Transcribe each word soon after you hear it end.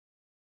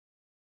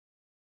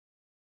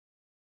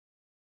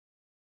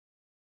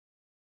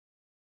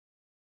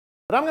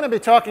But I'm going to be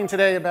talking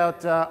today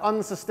about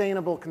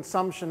unsustainable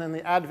consumption and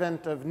the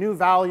advent of new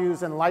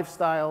values and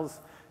lifestyles,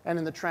 and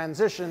in the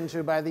transition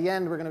to, by the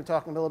end, we're going to be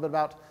talking a little bit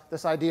about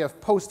this idea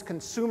of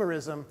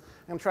post-consumerism,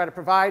 and try to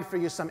provide for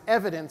you some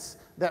evidence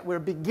that we're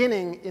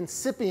beginning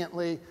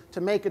incipiently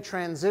to make a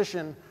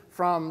transition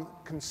from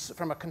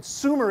a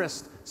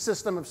consumerist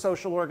system of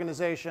social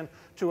organization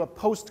to a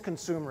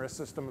post-consumerist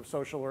system of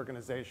social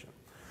organization.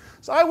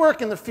 So I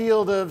work in the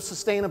field of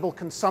sustainable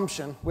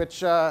consumption,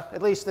 which,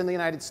 at least in the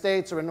United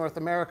States or in North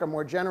America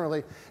more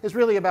generally, is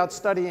really about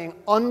studying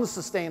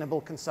unsustainable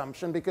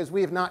consumption, because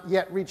we have not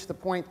yet reached the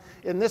point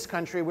in this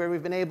country where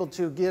we've been able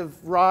to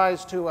give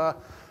rise to a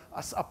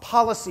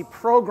policy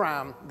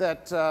program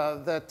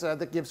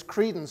that gives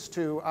credence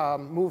to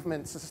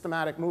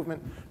systematic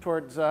movement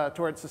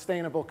towards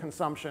sustainable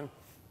consumption.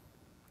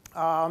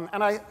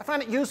 And I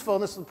find it useful,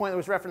 and this is the point that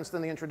was referenced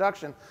in the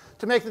introduction,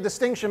 to make the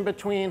distinction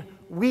between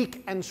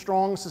weak and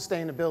strong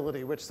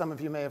sustainability, which some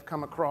of you may have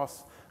come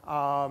across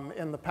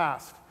in the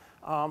past.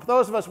 For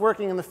those of us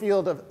working in the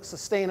field of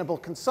sustainable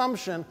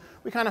consumption,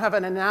 we kind of have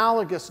an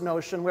analogous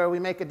notion where we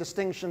make a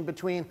distinction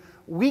between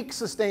weak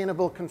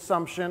sustainable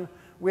consumption,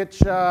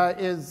 which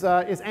is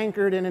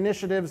anchored in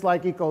initiatives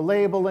like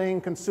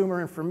eco-labeling, consumer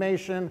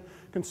information,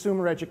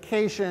 consumer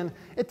education.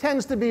 It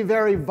tends to be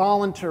very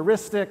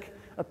voluntaristic,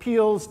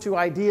 appeals to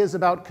ideas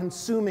about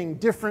consuming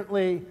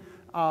differently.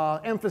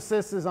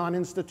 Emphasis is on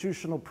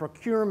institutional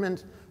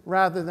procurement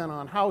rather than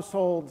on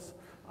households.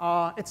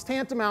 It's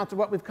tantamount to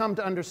what we've come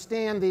to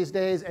understand these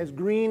days as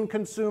green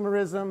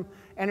consumerism,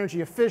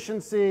 energy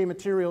efficiency,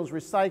 materials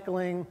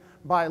recycling,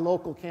 buy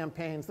local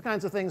campaigns, the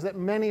kinds of things that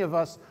many of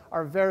us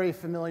are very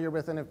familiar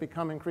with and have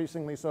become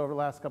increasingly so over the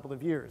last couple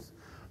of years.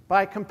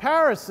 By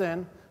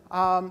comparison,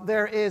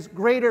 there is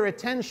greater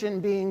attention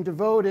being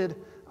devoted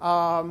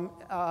to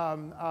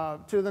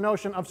the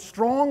notion of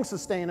strong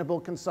sustainable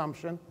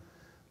consumption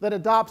that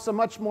adopts a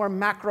much more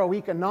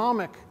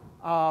macroeconomic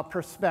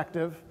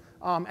perspective,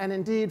 and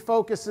indeed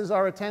focuses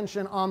our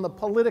attention on the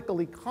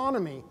political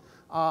economy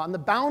and the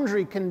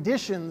boundary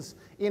conditions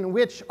in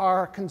which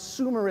our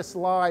consumerist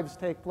lives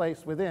take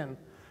place within.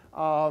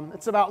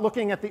 It's about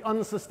looking at the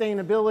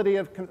unsustainability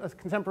of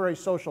contemporary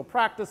social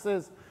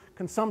practices,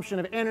 consumption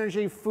of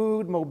energy,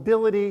 food,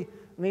 mobility.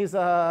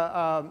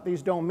 And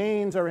these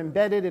domains are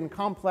embedded in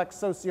complex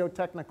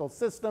socio-technical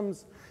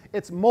systems.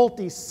 It's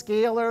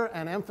multi-scalar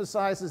and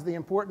emphasizes the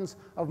importance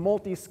of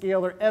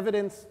multi-scalar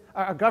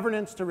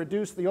governance to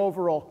reduce the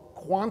overall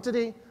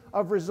quantity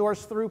of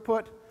resource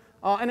throughput.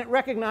 And it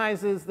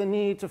recognizes the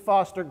need to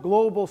foster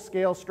global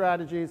scale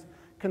strategies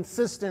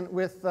consistent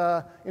with,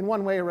 in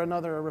one way or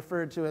another, are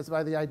referred to as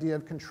by the idea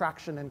of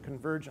contraction and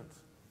convergence.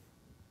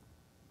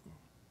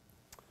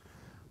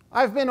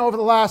 I've been, over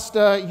the last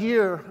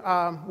year,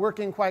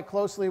 working quite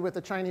closely with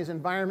the Chinese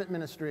Environment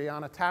Ministry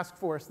on a task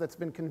force that's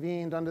been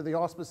convened under the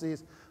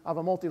auspices of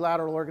a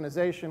multilateral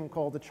organization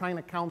called the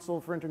China Council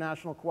for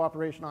International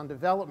Cooperation on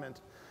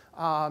Development.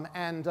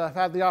 And I've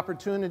had the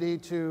opportunity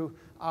to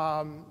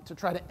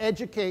try to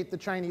educate the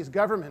Chinese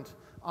government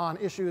on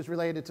issues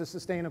related to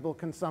sustainable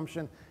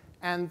consumption.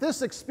 And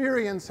this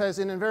experience has,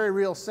 in a very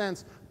real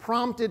sense,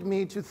 prompted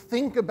me to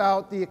think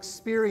about the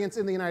experience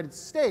in the United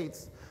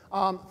States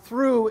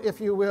through,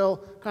 if you will,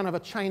 kind of a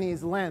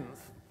Chinese lens.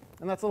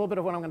 And that's a little bit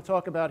of what I'm going to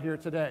talk about here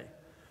today.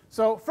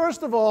 So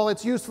first of all,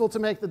 it's useful to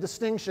make the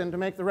distinction, to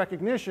make the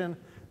recognition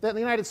that in the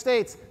United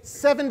States,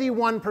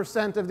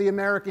 71% of the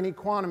American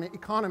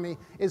economy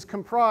is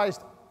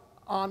comprised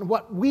on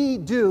what we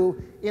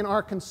do in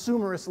our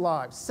consumerist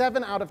lives.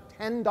 7 out of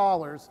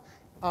 $10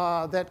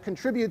 that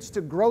contributes to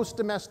gross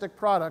domestic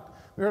product,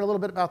 we heard a little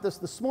bit about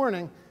this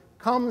morning,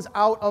 comes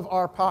out of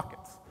our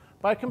pockets.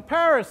 By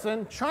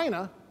comparison,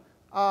 China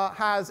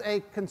has a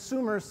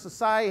consumer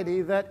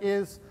society that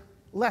is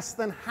less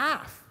than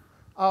half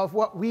of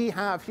what we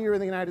have here in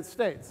the United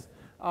States.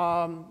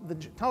 The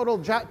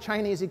total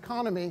Chinese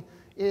economy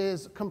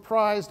is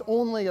comprised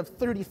only of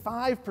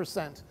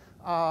 35%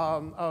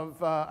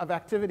 of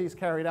activities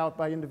carried out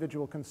by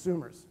individual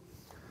consumers.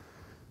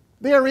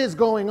 There is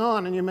going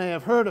on, and you may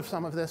have heard of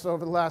some of this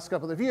over the last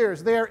couple of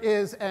years, there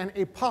is an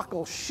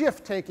epochal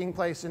shift taking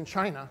place in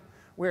China,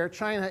 where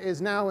China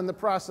is now in the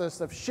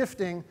process of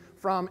shifting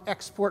from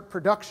export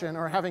production,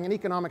 or having an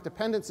economic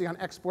dependency on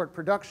export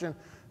production,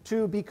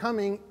 to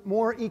becoming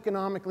more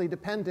economically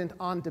dependent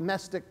on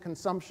domestic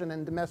consumption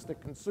and domestic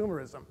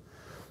consumerism.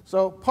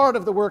 So part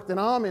of the work that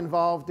I'm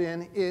involved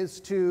in is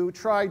to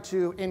try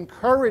to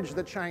encourage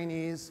the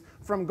Chinese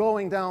from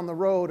going down the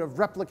road of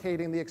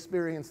replicating the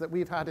experience that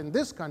we've had in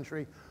this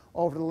country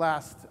over the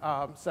last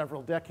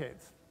several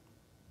decades.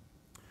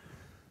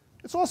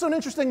 It's also an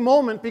interesting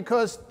moment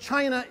because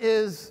China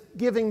is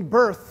giving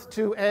birth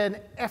to an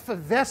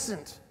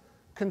effervescent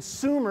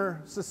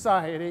consumer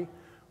society,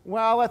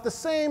 while at the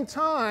same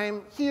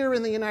time, here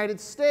in the United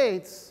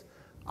States,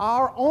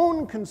 our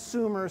own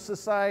consumer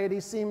society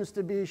seems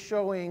to be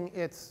showing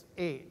its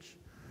age.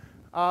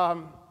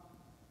 The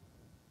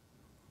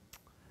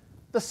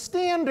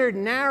standard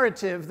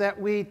narrative that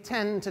we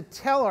tend to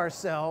tell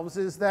ourselves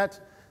is that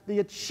the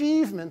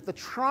achievement, the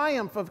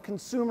triumph of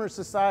consumer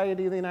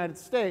society in the United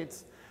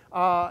States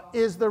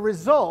is the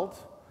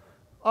result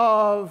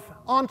of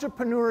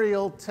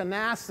entrepreneurial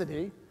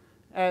tenacity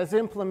as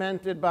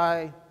implemented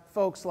by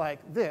folks like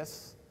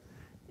this,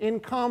 in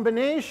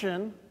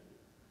combination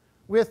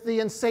with the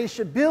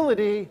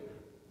insatiability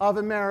of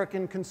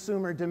American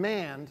consumer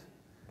demand,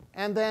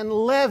 and then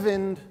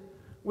leavened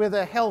with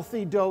a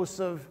healthy dose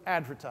of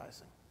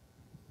advertising.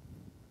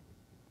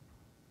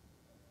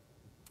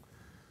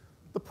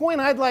 The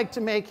point I'd like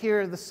to make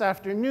here this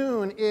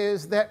afternoon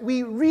is that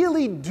we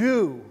really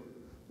do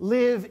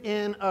live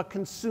in a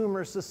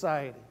consumer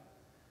society.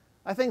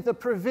 I think the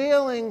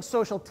prevailing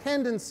social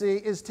tendency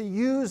is to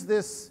use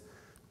this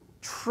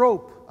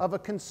trope of a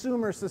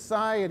consumer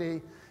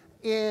society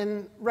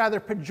in rather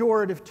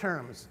pejorative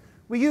terms.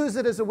 We use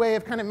it as a way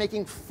of kind of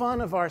making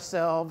fun of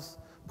ourselves,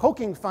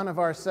 poking fun of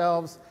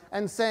ourselves,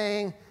 and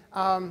saying,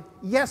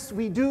 yes,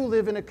 we do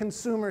live in a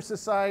consumer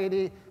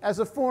society as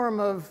a form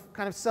of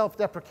kind of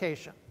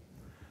self-deprecation.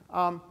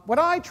 What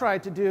I try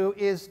to do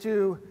is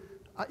to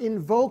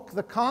invoke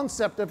the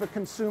concept of a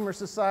consumer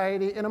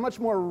society in a much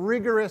more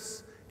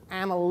rigorous,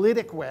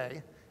 analytic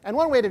way. And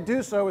one way to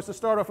do so is to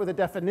start off with a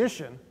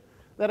definition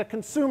that a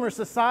consumer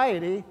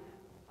society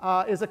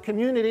is a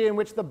community in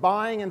which the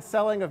buying and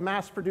selling of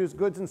mass-produced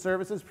goods and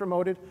services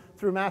promoted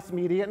through mass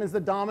media and is the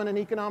dominant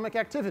economic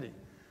activity.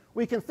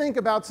 We can think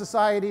about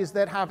societies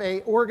that have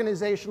an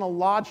organizational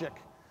logic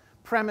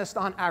premised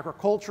on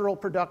agricultural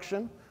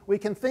production. We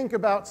can think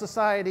about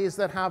societies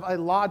that have a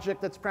logic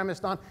that's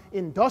premised on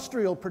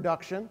industrial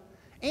production.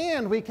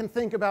 And we can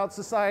think about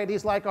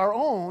societies like our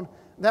own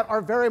that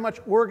are very much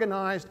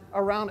organized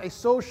around a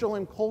social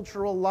and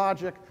cultural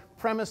logic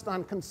premised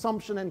on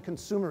consumption and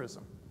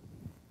consumerism.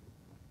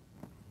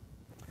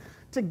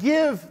 To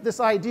give this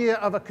idea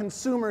of a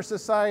consumer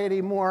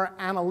society more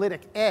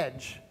analytic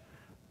edge,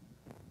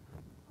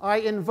 I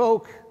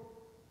invoke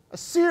a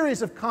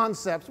series of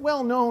concepts,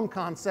 well-known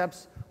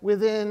concepts,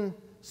 within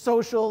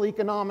social,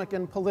 economic,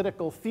 and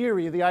political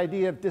theory. The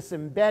idea of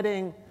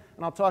disembedding,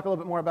 and I'll talk a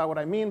little bit more about what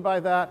I mean by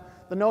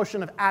that. The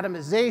notion of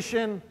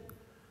atomization,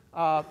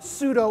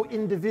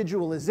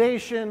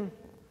 pseudo-individualization,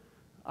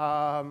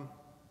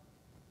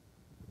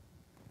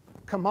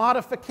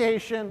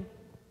 commodification,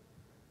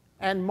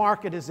 and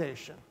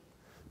marketization.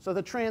 So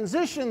the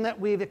transition that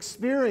we've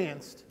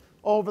experienced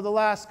over the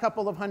last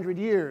couple of hundred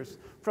years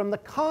from the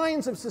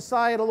kinds of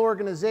societal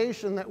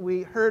organization that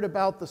we heard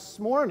about this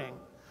morning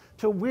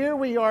to where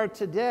we are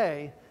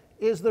today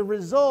is the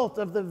result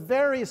of the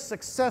very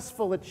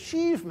successful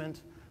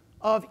achievement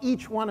of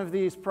each one of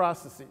these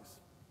processes.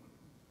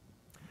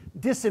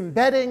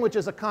 Disembedding, which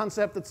is a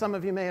concept that some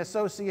of you may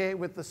associate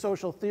with the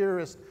social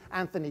theorist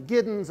Anthony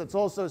Giddens. It's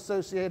also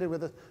associated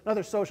with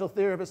another social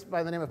theorist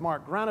by the name of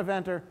Mark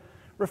Granovetter,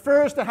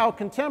 refers to how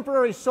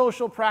contemporary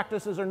social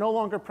practices are no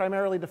longer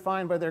primarily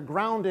defined by their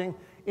grounding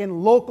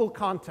in local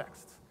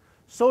contexts.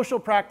 Social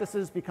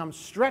practices become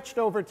stretched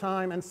over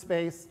time and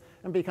space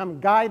and become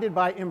guided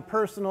by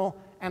impersonal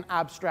and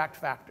abstract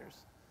factors.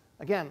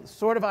 Again, the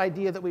sort of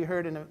idea that we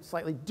heard in a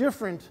slightly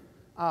different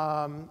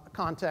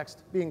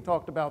context being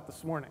talked about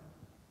this morning.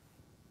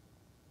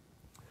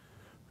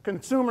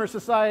 Consumer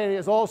society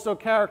is also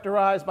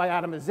characterized by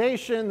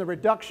atomization, the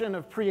reduction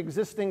of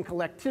pre-existing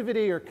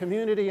collectivity or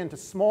community into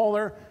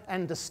smaller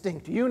and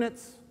distinct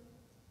units.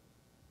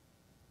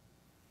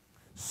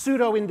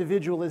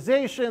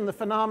 Pseudo-individualization, the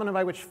phenomenon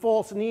by which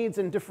false needs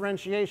and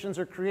differentiations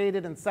are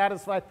created and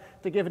satisfied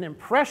to give an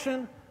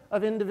impression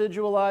of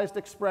individualized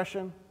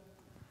expression.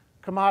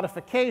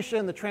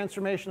 Commodification, the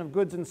transformation of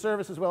goods and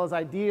services, as well as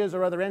ideas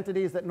or other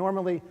entities that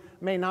normally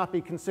may not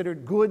be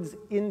considered goods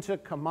into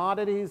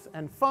commodities.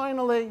 And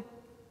finally,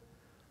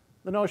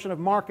 the notion of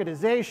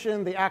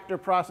marketization, the act or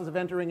process of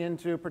entering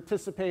into,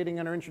 participating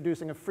in, or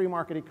introducing a free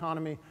market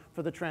economy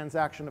for the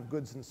transaction of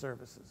goods and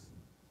services.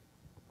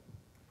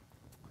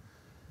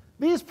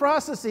 These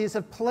processes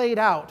have played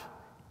out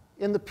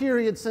in the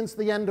period since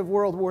the end of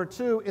World War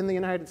II in the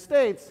United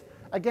States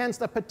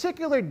against a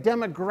particular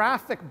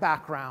demographic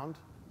background,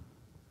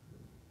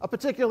 a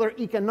particular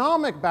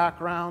economic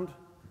background,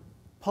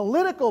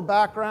 political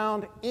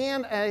background,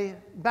 and a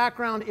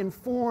background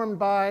informed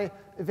by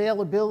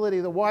availability,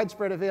 the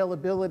widespread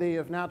availability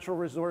of natural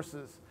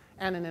resources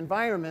and an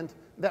environment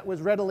that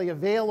was readily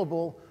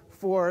available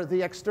for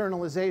the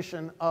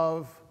externalization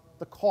of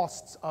the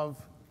costs of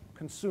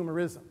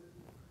consumerism.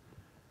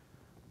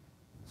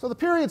 So the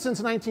period since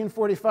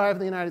 1945 in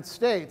the United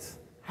States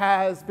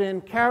has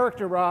been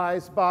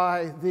characterized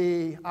by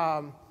the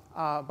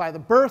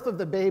birth of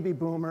the baby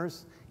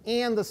boomers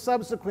and the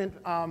subsequent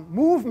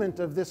movement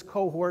of this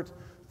cohort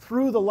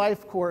through the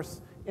life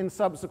course in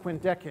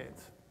subsequent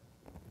decades.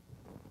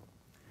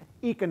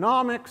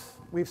 Economics,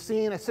 we've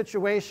seen a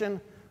situation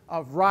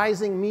of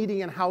rising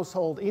median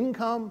household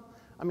income.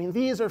 I mean,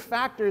 these are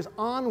factors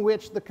on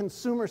which the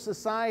consumer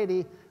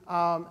society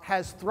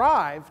has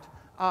thrived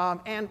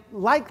and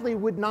likely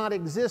would not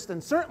exist,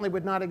 and certainly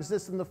would not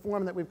exist in the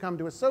form that we've come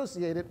to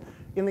associate it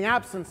in the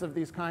absence of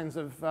these kinds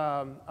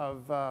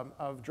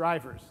of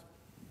drivers.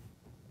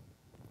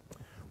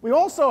 We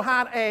also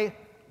had a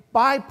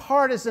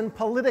bipartisan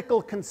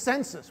political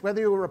consensus, whether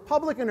you were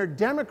Republican or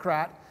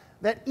Democrat,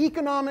 that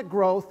economic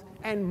growth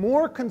and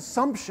more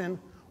consumption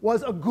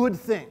was a good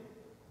thing.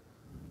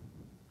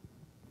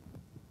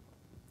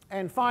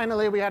 And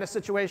finally, we had a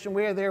situation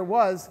where there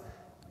was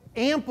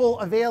ample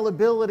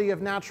availability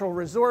of natural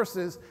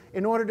resources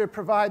in order to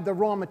provide the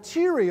raw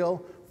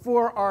material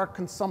for our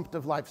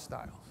consumptive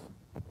lifestyles.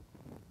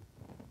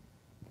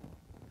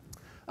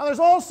 Now, there's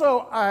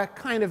also a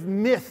kind of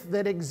myth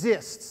that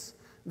exists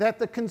that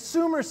the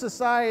consumer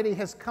society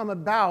has come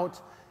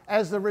about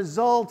as the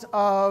result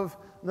of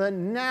the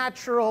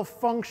natural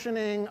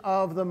functioning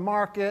of the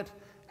market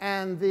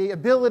and the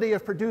ability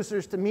of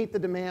producers to meet the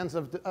demands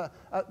of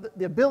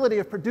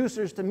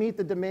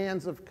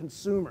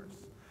consumers.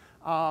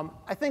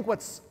 I think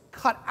what's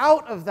cut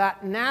out of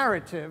that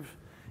narrative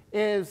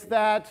is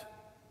that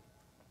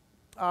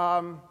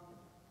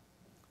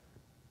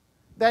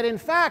that in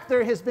fact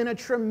there has been a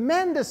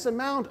tremendous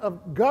amount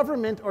of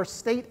government or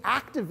state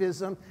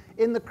activism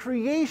in the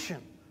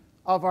creation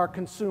of our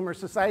consumer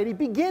society,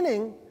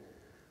 beginning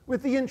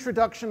with the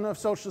introduction of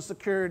Social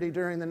Security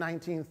during the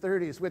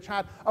 1930s, which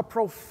had a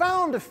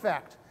profound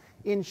effect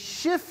in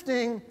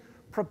shifting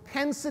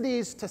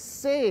propensities to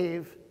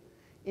save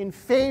in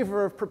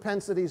favor of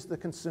propensities to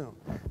consume.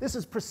 This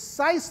is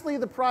precisely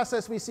the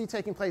process we see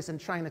taking place in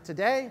China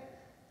today,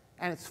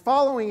 and it's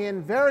following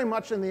in very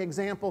much in the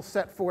example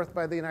set forth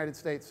by the United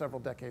States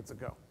several decades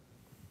ago.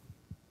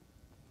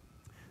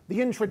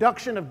 The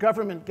introduction of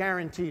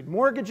government-guaranteed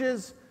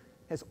mortgages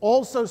has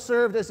also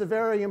served as a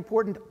very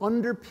important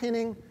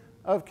underpinning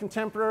of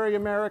contemporary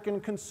American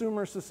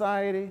consumer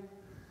society.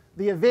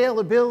 The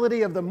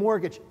availability of the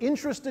mortgage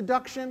interest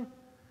deduction,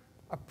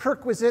 a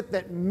perquisite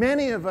that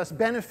many of us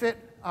benefit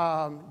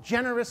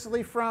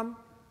generously from,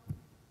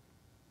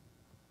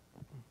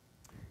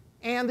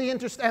 and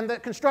the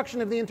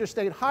construction of the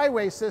interstate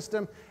highway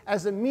system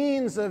as a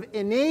means of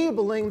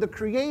enabling the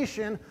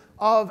creation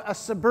of a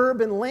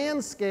suburban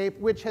landscape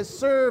which has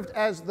served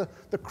as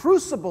the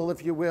crucible,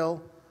 if you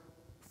will,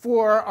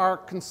 for our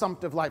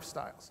consumptive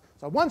lifestyles.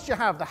 So once you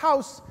have the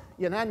house,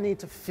 you then need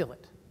to fill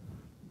it.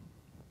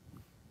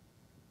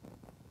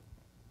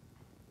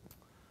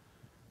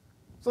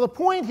 So the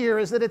point here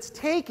is that it's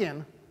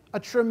taken a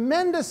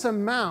tremendous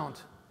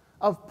amount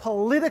of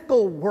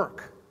political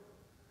work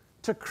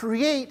to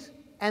create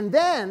and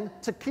then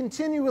to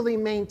continually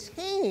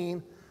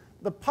maintain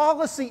the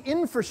policy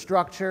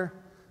infrastructure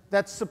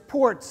that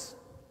supports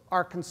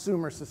our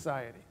consumer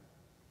society.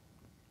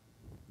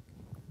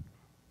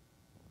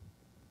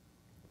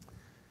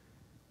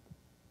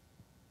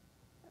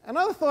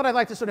 Another thought I'd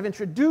like to sort of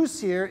introduce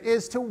here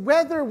is to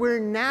whether we're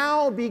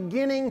now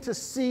beginning to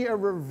see a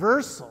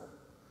reversal.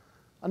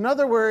 In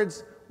other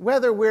words,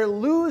 whether we're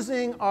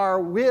losing our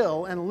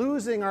will and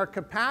losing our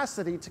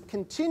capacity to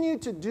continue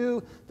to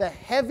do the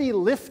heavy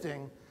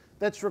lifting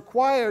that's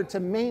required to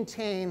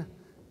maintain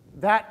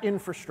that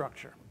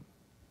infrastructure.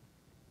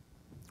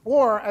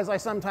 Or, as I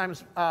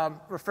sometimes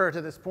refer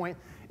to this point,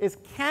 is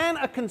can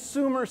a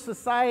consumer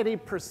society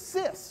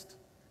persist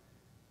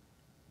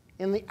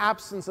in the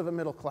absence of a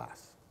middle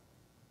class?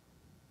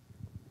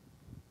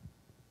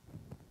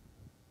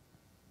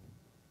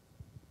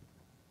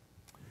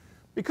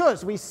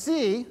 Because we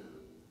see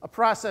a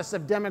process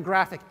of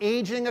demographic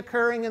aging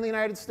occurring in the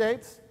United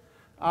States.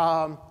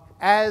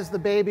 As the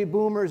baby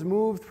boomers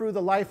move through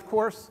the life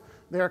course,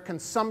 their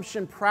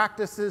consumption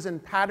practices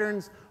and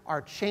patterns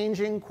are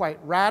changing quite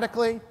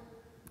radically.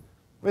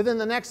 Within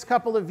the next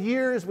couple of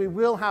years, we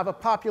will have a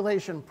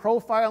population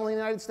profile in the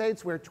United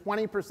States where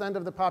 20%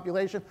 of the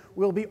population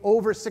will be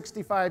over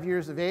 65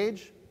 years of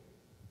age.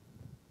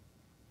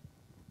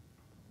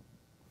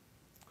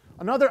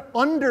 Another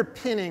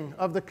underpinning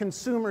of the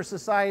consumer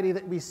society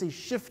that we see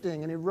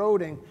shifting and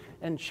eroding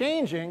and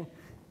changing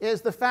is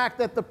the fact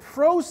that the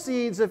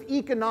proceeds of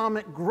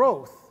economic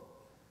growth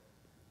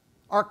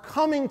are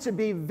coming to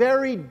be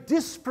very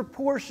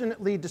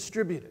disproportionately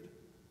distributed.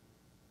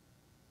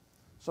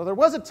 So there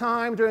was a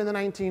time during the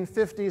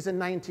 1950s and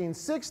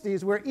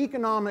 1960s where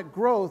economic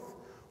growth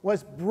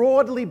was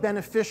broadly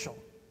beneficial.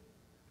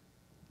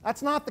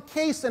 That's not the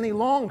case any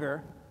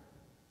longer.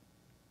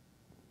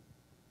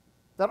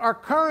 That our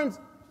current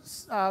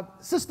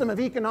system of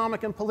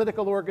economic and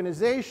political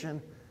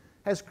organization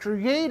has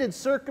created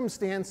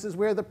circumstances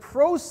where the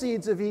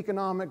proceeds of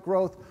economic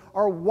growth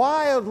are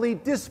wildly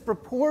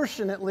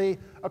disproportionately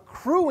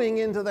accruing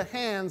into the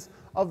hands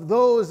of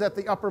those at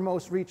the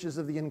uppermost reaches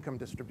of the income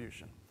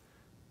distribution.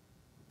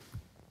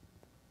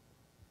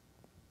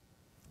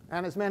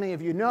 And as many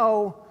of you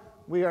know,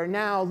 we are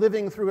now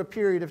living through a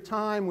period of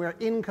time where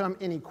income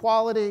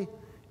inequality,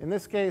 in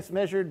this case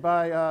measured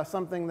by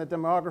something that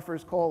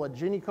demographers call a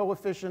Gini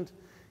coefficient,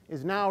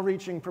 is now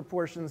reaching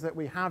proportions that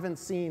we haven't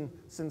seen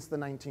since the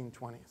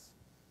 1920s.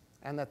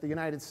 And that the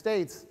United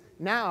States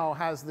now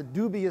has the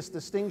dubious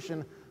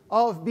distinction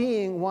of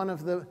being one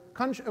of the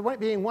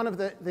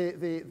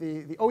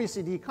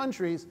OECD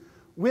countries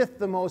with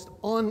the most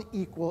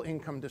unequal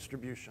income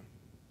distribution.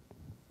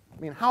 I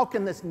mean, how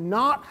can this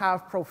not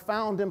have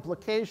profound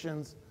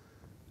implications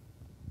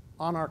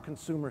on our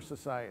consumer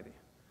society.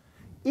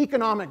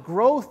 Economic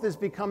growth is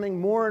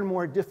becoming more and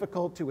more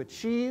difficult to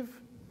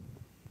achieve.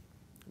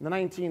 In the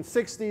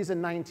 1960s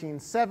and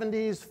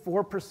 1970s,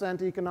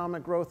 4%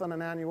 economic growth on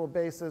an annual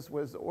basis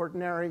was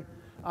ordinary.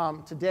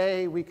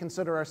 Today, we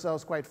consider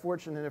ourselves quite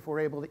fortunate if we're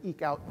able to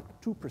eke out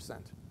 2%.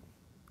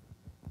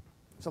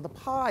 So the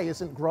pie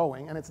isn't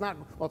growing, and it's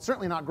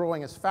certainly not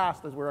growing as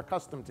fast as we're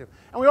accustomed to.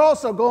 And we're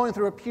also going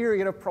through a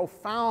period of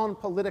profound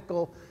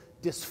political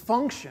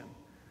dysfunction,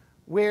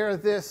 where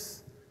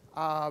this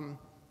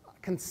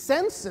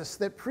consensus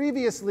that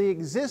previously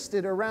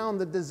existed around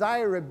the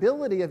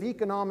desirability of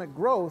economic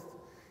growth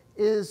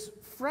is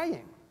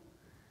fraying.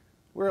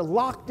 We're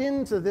locked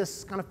into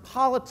this kind of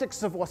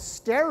politics of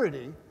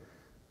austerity,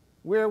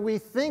 where we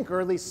think,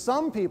 or at least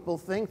some people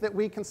think, that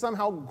we can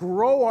somehow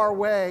grow our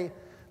way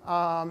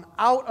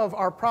out of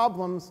our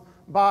problems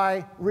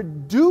by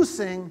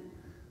reducing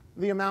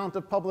the amount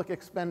of public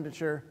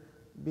expenditure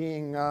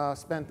being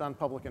spent on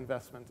public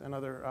investment and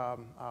other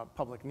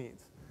public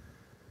needs.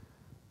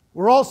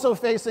 We're also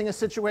facing a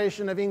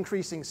situation of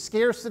increasing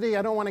scarcity.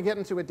 I don't want to get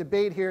into a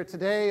debate here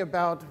today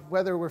about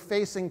whether we're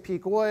facing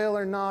peak oil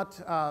or not.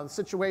 The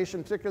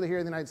situation, particularly here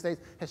in the United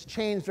States, has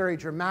changed very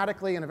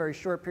dramatically in a very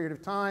short period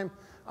of time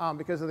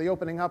because of the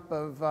opening up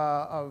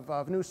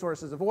of new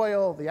sources of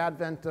oil, the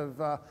advent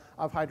of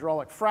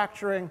hydraulic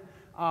fracturing.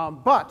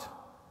 But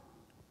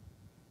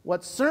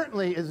what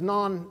certainly is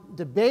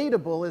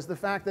non-debatable is the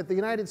fact that the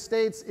United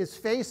States is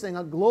facing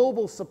a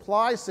global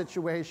supply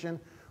situation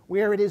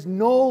where it is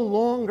no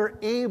longer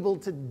able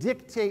to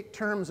dictate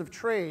terms of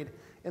trade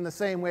in the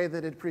same way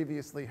that it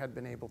previously had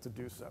been able to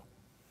do so.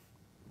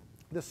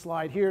 This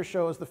slide here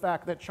shows the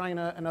fact that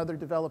China and other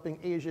developing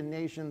Asian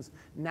nations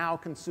now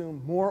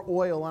consume more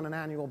oil on an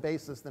annual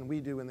basis than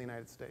we do in the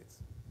United States.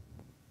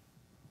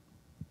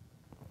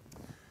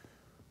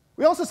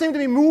 We also seem to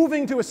be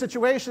moving to a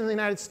situation in the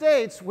United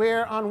States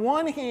where, on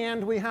one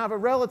hand, we have a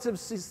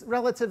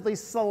relatively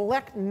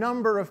select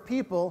number of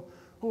people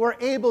who are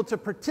able to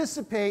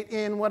participate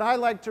in what I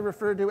like to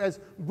refer to as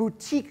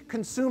boutique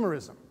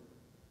consumerism.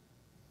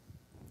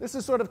 This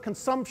is sort of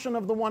consumption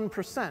of the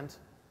 1%,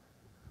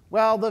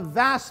 while the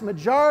vast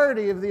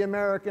majority of the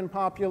American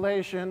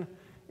population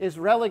is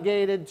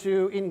relegated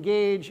to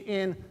engage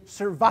in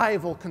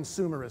survival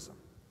consumerism.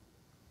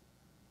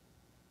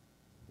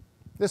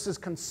 This is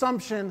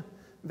consumption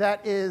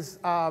that is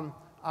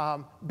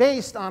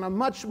based on a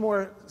much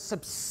more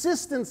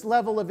subsistence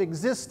level of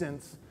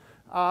existence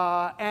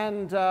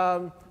and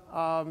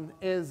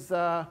is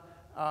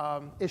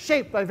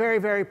shaped by very,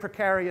 very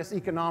precarious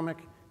economic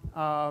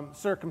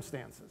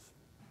circumstances.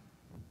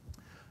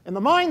 In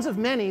the minds of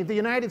many, the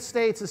United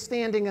States is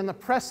standing in the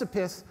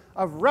precipice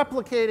of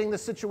replicating the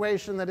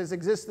situation that has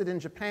existed in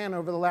Japan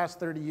over the last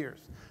 30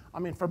 years. I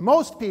mean, for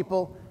most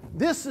people,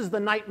 this is the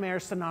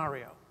nightmare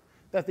scenario,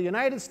 that the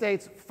United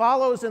States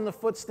follows in the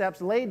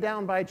footsteps laid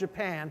down by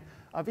Japan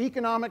of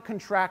economic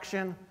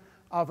contraction,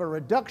 of a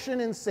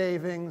reduction in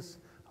savings,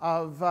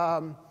 of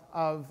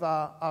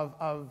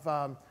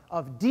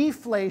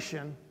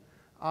deflation,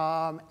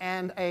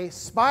 and a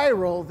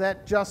spiral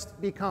that just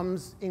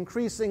becomes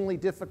increasingly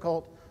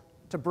difficult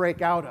to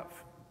break out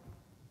of.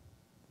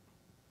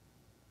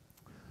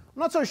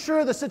 I'm not so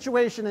sure the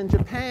situation in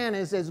Japan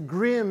is as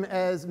grim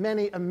as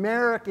many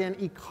American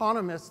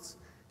economists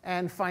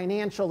and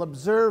financial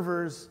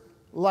observers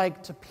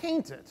like to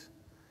paint it.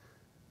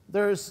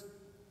 There's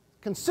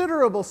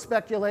considerable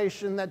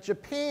speculation that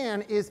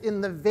Japan is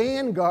in the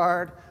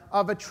vanguard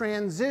of a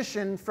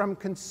transition from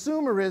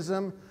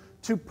consumerism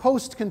to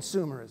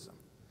post-consumerism.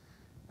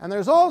 And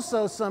there's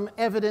also some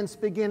evidence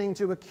beginning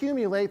to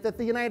accumulate that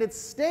the United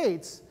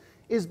States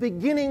is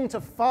beginning to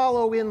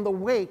follow in the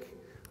wake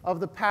of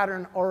the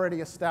pattern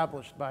already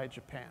established by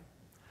Japan.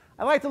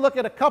 I'd like to look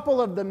at a couple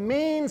of the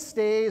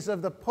mainstays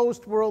of the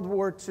post-World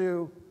War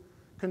II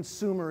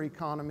consumer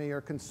economy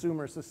or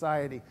consumer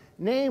society,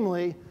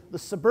 namely the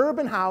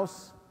suburban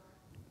house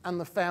and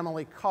the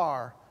family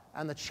car,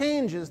 and the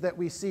changes that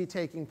we see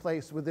taking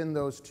place within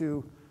those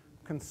two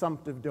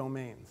consumptive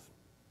domains.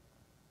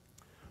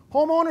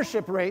 Home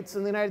ownership rates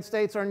in the United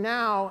States are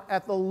now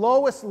at the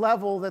lowest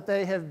level that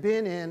they have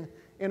been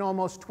in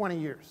almost 20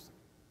 years.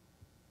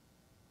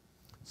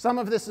 Some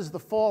of this is the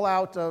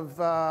fallout of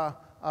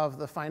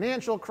the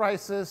financial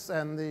crisis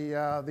and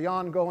the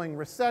ongoing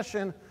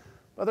recession,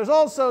 but there's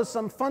also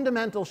some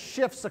fundamental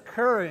shifts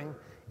occurring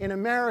in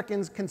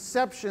Americans'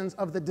 conceptions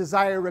of the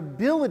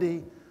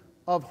desirability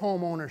of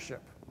home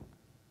ownership.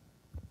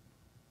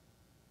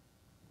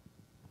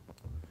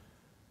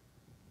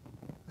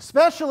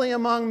 Especially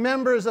among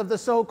members of the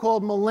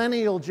so-called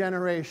millennial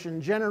generation,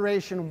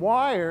 Generation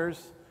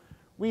Yers,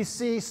 we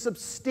see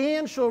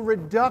substantial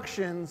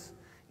reductions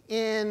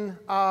in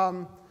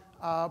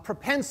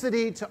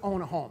propensity to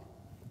own a home.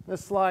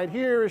 This slide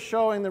here is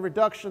showing the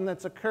reduction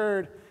that's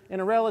occurred in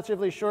a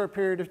relatively short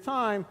period of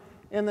time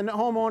in the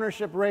home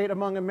ownership rate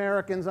among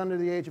Americans under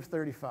the age of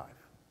 35.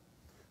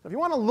 So if you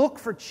want to look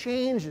for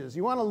changes,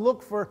 you want to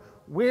look for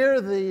where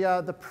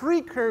the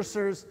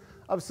precursors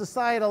of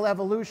societal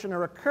evolution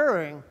are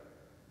occurring,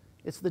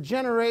 It's the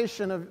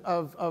generation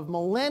of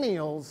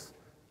millennials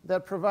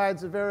that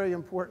provides a very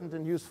important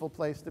and useful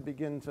place to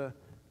begin to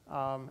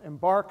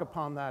embark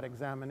upon that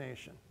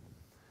examination.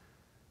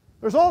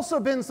 There's also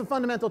been some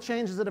fundamental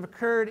changes that have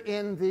occurred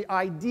in the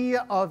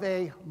idea of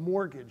a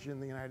mortgage in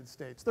the United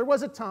States. There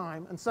was a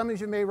time, and some of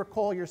you may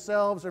recall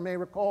yourselves or may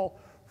recall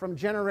from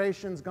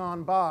generations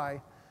gone by,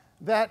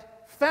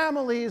 that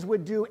families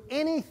would do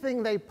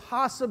anything they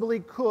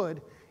possibly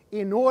could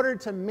in order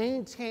to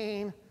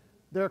maintain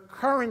their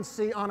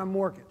currency on a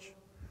mortgage.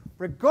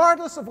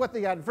 Regardless of what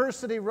the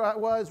adversity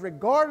was,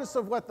 regardless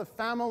of what the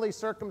family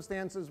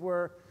circumstances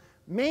were,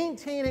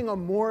 maintaining a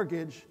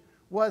mortgage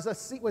was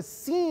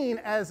seen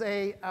as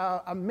a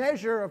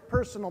measure of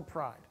personal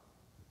pride.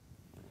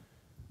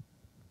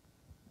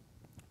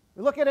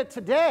 We look at it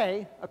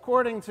today,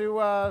 according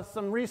to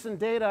some recent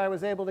data I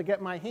was able to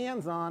get my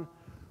hands on,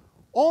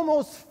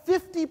 almost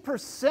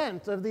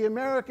 50% of the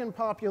American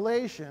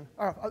population,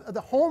 or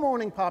the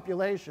homeowning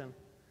population,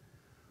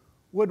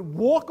 would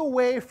walk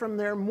away from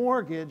their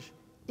mortgage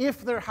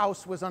if their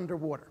house was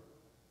underwater.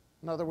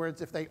 In other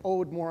words, if they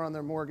owed more on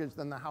their mortgage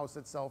than the house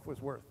itself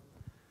was worth.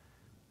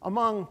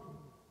 Among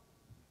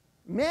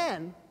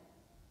men,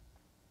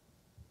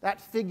 that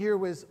figure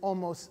was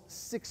almost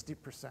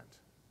 60%.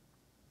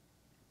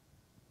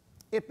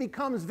 It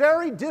becomes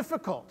very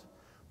difficult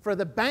for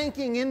the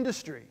banking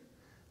industry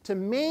to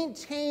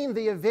maintain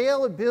the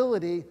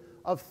availability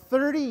of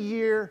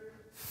 30-year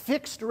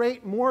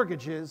fixed-rate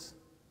mortgages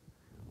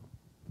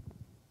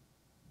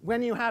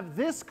when you have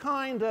this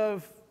kind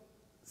of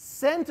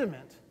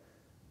sentiment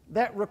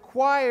that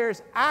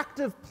requires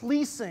active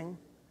policing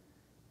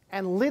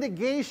and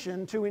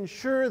litigation to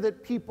ensure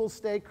that people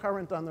stay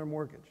current on their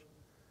mortgage.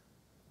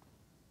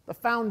 The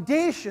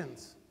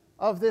foundations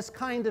of this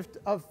kind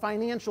of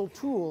financial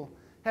tool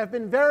have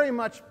been very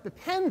much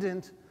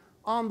dependent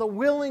on the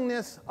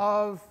willingness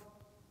of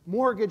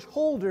mortgage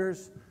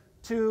holders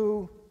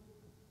to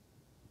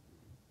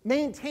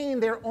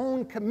maintain their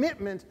own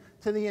commitment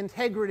to the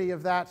integrity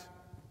of that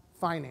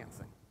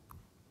financing.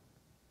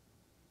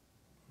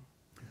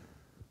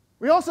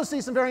 We also see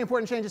some very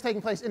important changes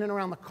taking place in and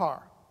around the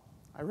car.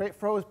 I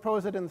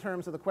pose it in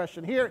terms of the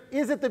question here: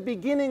 is it the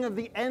beginning of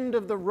the end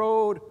of the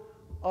road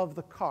of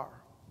the car?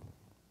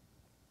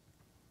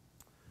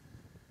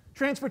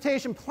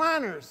 Transportation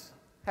planners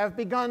have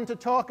begun to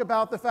talk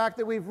about the fact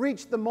that we've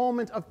reached the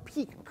moment of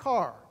peak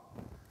car,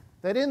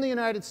 that in the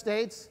United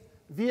States,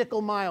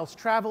 vehicle miles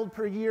traveled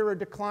per year are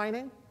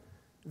declining,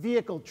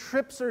 vehicle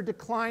trips are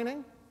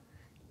declining,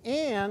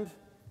 and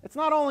it's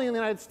not only in the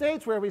United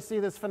States where we see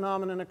this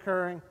phenomenon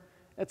occurring,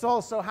 it's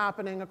also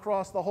happening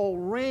across the whole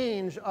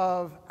range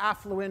of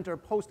affluent or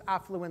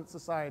post-affluent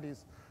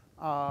societies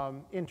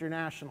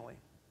internationally.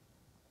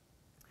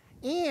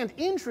 And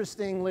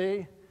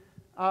interestingly,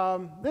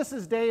 this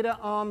is data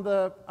on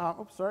the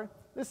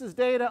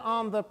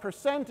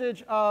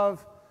percentage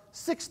of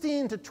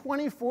 16 to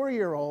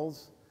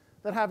 24-year-olds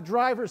that have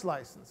driver's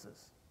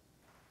licenses.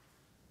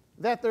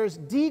 That there's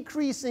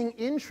decreasing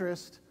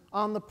interest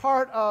on the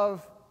part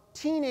of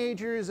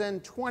teenagers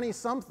and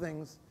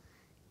 20-somethings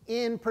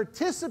in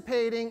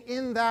participating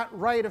in that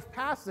rite of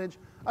passage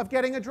of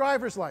getting a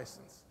driver's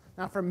license.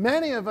 Now, for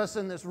many of us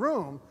in this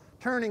room,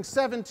 turning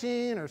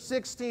 17 or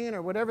 16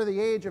 or whatever the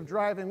age of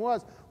driving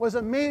was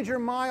a major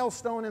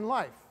milestone in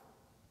life.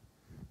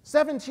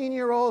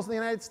 17-year-olds in the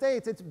United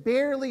States, it's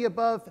barely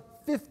above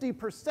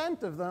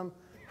 50% of them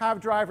have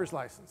driver's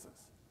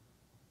licenses.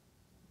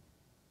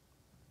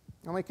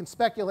 And we can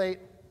speculate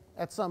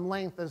at some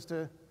length as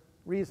to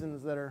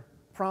reasons that are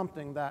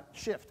prompting that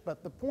shift.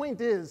 But the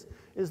point is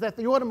that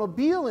the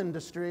automobile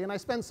industry, and I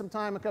spent some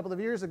time a couple of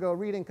years ago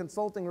reading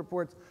consulting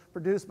reports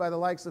produced by the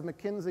likes of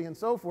McKinsey and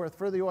so forth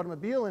for the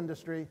automobile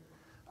industry.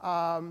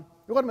 The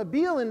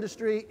automobile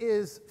industry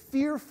is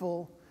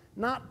fearful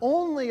not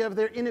only of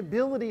their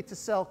inability to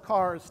sell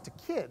cars to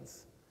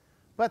kids,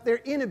 but their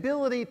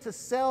inability to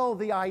sell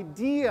the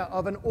idea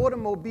of an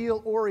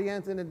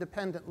automobile-oriented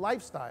independent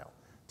lifestyle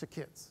to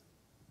kids.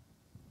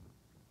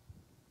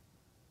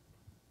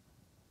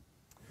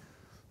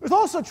 There's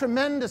also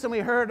tremendous, and we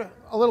heard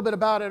a little bit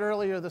about it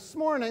earlier this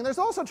morning, there's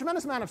also a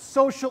tremendous amount of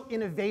social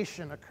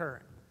innovation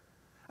occurring.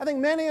 I think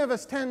many of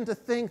us tend to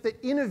think that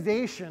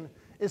innovation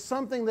is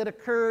something that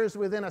occurs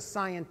within a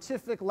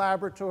scientific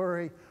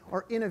laboratory,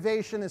 or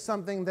innovation is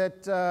something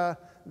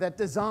that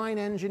design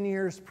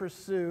engineers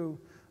pursue.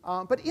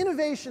 But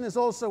innovation is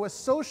also a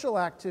social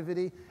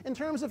activity in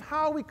terms of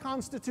how we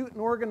constitute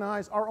and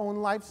organize our own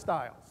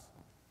lifestyles.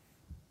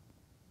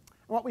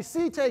 And what we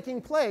see taking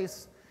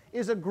place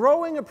is a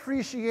growing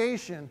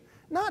appreciation,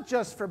 not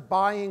just for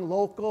buying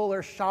local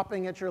or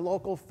shopping at your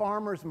local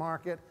farmer's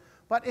market,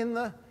 but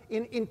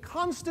in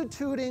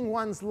constituting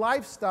one's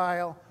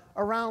lifestyle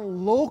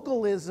around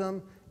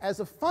localism as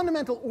a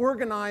fundamental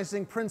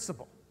organizing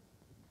principle.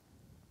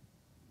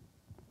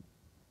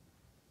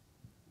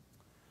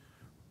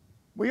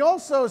 We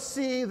also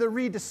see the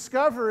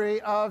rediscovery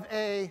of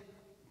a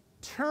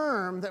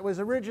term that was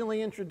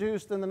originally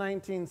introduced in the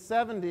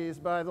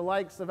 1970s by the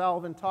likes of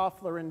Alvin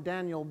Toffler and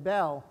Daniel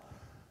Bell,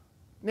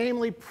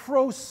 namely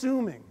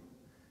prosuming,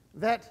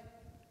 that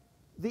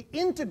the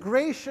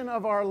integration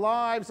of our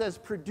lives as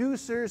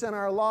producers and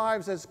our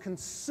lives as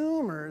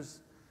consumers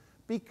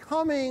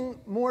becoming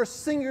more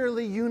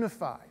singularly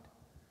unified.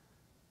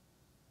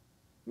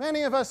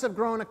 Many of us have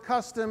grown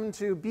accustomed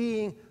to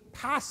being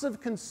passive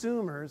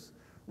consumers,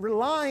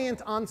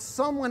 reliant on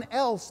someone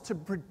else to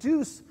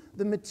produce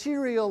the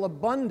material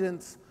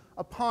abundance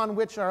upon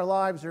which our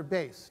lives are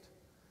based.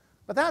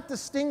 But that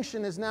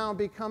distinction is now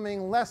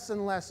becoming less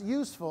and less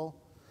useful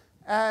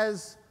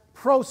as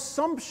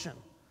prosumption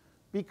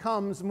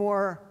becomes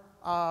more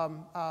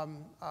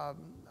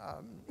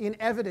in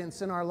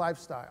evidence in our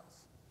lifestyles.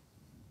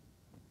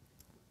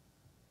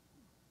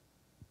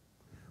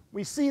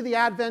 We see the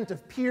advent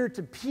of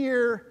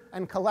peer-to-peer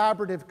and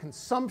collaborative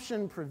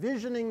consumption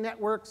provisioning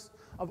networks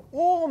of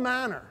all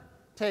manner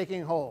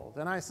taking hold.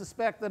 And I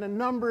suspect that a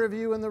number of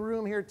you in the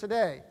room here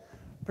today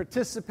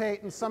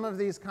participate in some of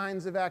these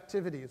kinds of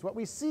activities. What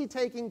we see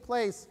taking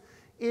place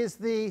is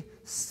the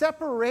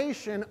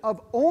separation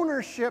of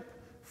ownership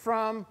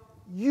from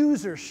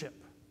usership.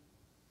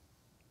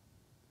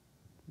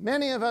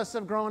 Many of us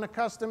have grown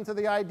accustomed to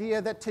the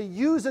idea that to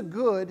use a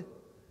good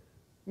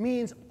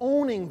means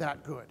owning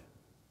that good.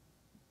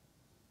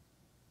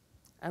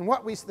 And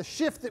the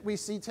shift that we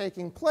see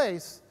taking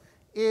place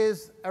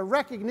is a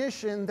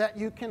recognition that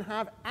you can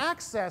have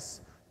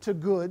access to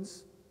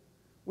goods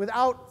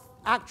without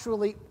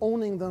actually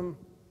owning them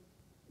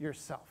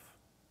yourself.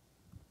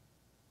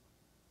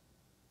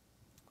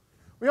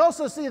 We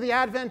also see the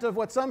advent of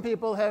what some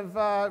people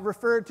have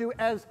referred to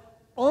as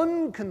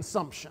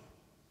unconsumption.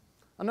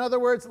 In other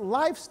words,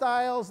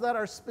 lifestyles that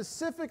are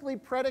specifically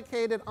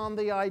predicated on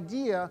the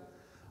idea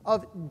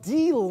of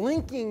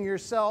delinking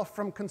yourself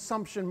from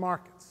consumption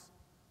markets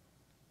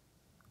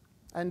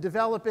and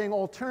developing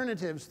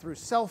alternatives through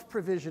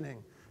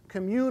self-provisioning,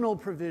 communal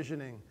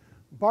provisioning,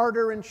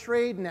 barter and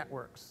trade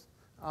networks.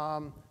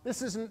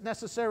 This isn't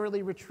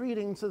necessarily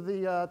retreating to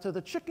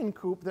the chicken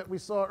coop that we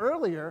saw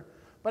earlier,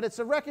 but it's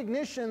a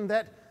recognition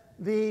that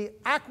the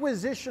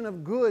acquisition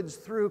of goods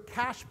through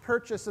cash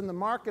purchase in the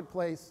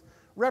marketplace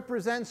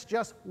represents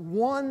just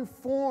one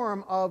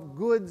form of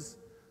goods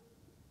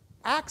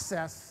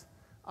access,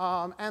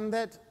 and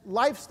that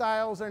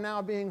lifestyles are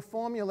now being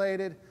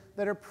formulated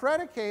that are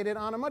predicated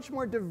on a much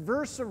more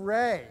diverse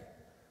array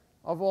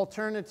of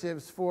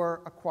alternatives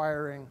for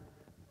acquiring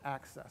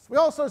access. We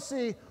also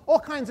see all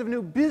kinds of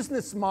new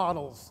business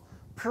models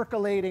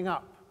percolating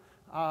up.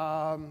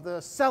 The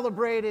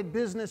celebrated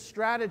business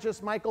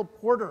strategist Michael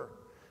Porter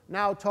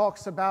now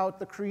talks about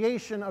the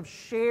creation of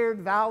shared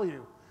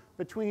value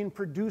between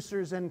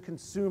producers and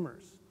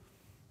consumers.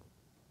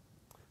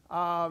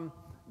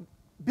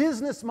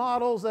 Business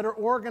models that are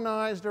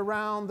organized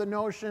around the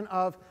notion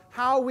of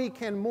how we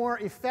can more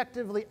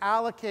effectively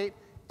allocate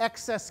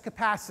excess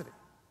capacity.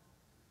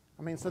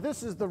 So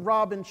this is the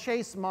Robin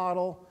Chase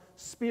model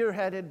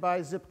spearheaded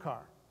by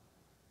Zipcar,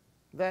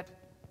 that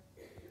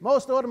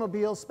most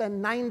automobiles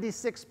spend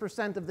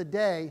 96% of the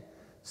day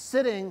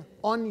sitting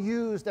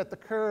unused at the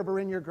curb or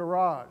in your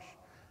garage.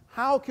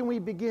 How can we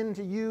begin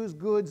to use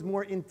goods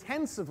more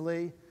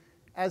intensively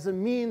as a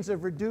means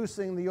of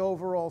reducing the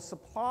overall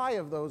supply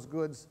of those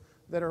goods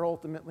that are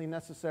ultimately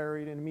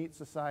necessary to meet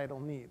societal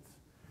needs?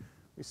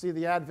 We see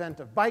the advent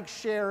of bike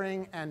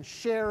sharing and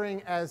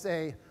sharing as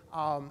a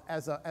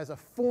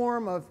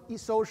form of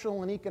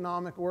social and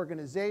economic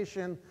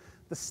organization.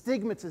 The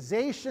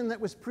stigmatization that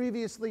was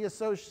previously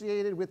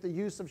associated with the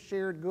use of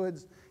shared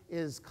goods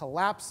is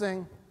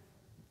collapsing.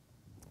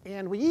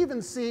 And we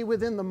even see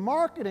within the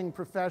marketing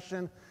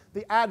profession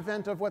the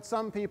advent of what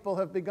some people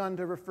have begun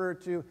to refer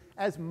to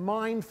as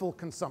mindful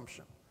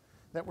consumption,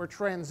 that we're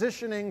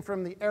transitioning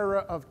from the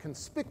era of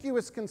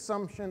conspicuous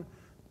consumption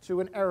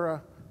to an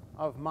era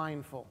of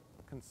mindful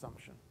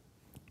consumption.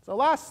 So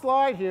last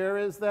slide here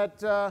is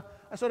that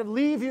I sort of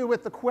leave you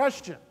with the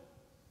question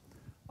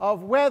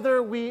of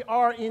whether we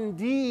are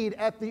indeed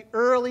at the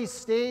early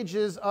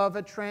stages of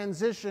a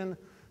transition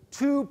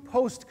to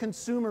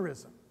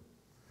post-consumerism.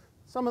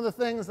 Some of the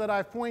things that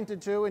I've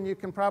pointed to, and you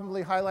can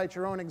probably highlight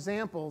your own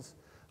examples,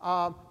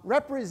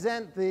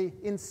 represent the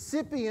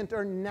incipient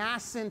or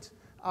nascent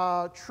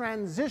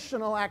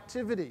transitional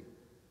activity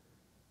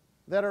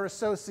that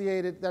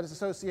is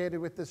associated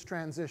with this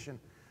transition.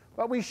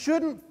 But we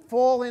shouldn't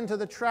fall into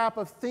the trap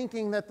of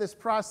thinking that this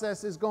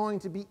process is going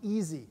to be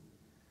easy,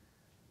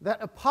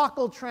 that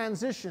epochal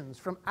transitions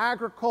from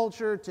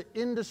agriculture to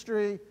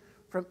industry,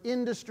 from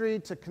industry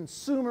to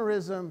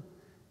consumerism,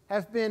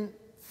 have been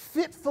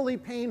fitfully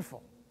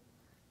painful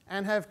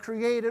and have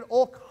created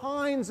all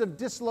kinds of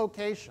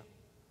dislocation.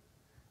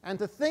 And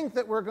to think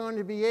that we're going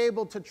to be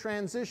able to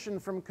transition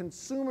from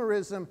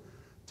consumerism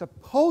to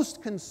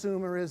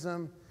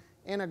post-consumerism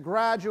in a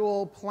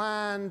gradual,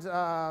 planned,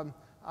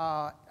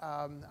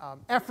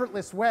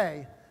 effortless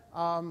way,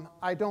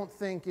 I don't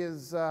think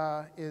is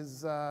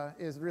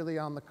really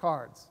on the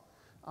cards.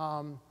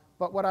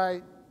 But what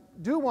I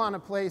do want to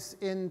place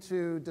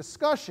into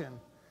discussion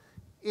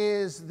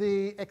is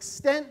the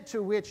extent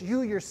to which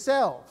you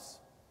yourselves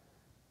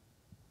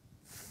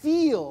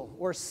feel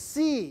or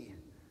see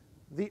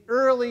the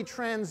early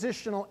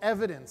transitional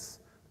evidence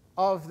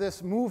of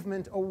this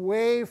movement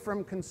away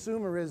from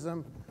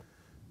consumerism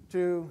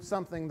to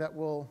something that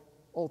will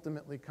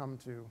ultimately come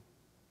to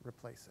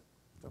replace it.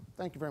 So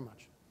thank you very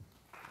much.